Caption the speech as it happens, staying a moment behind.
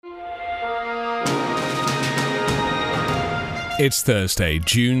It's Thursday,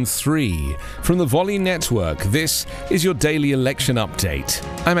 June 3. From the Volley Network, this is your daily election update.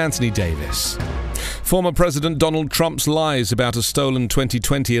 I'm Anthony Davis. Former President Donald Trump's lies about a stolen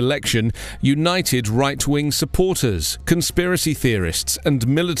 2020 election united right-wing supporters, conspiracy theorists and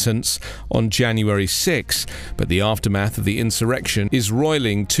militants on January 6, but the aftermath of the insurrection is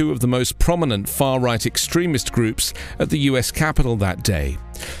roiling two of the most prominent far-right extremist groups at the US Capitol that day.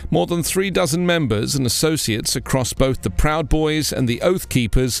 More than 36 members and associates across both the Proud Boys and the Oath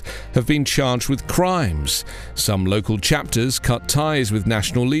Keepers have been charged with crimes. Some local chapters cut ties with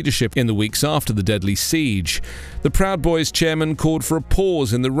national leadership in the weeks after the deadly siege. The Proud Boys chairman called for a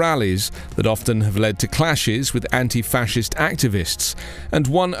pause in the rallies that often have led to clashes with anti-fascist activists, and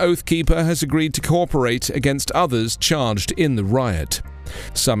one Oath Keeper has agreed to cooperate against others charged in the riot.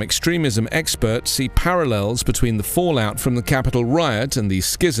 Some extremism experts see parallels between the fallout from the Capitol riot and the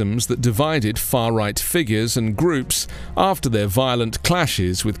schisms that divided far-right figures and groups after their violent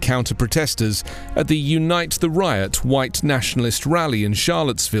clashes with counter-protesters at the Unite the Riot white nationalist rally in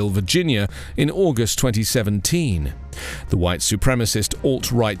Charlottesville, Virginia in August 2017. The white supremacist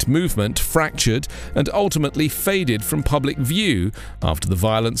alt-right movement fractured and ultimately faded from public view after the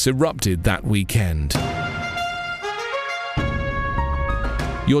violence erupted that weekend.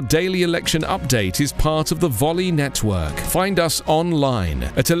 Your daily election update is part of the Volley Network. Find us online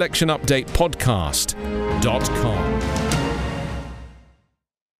at electionupdatepodcast.com.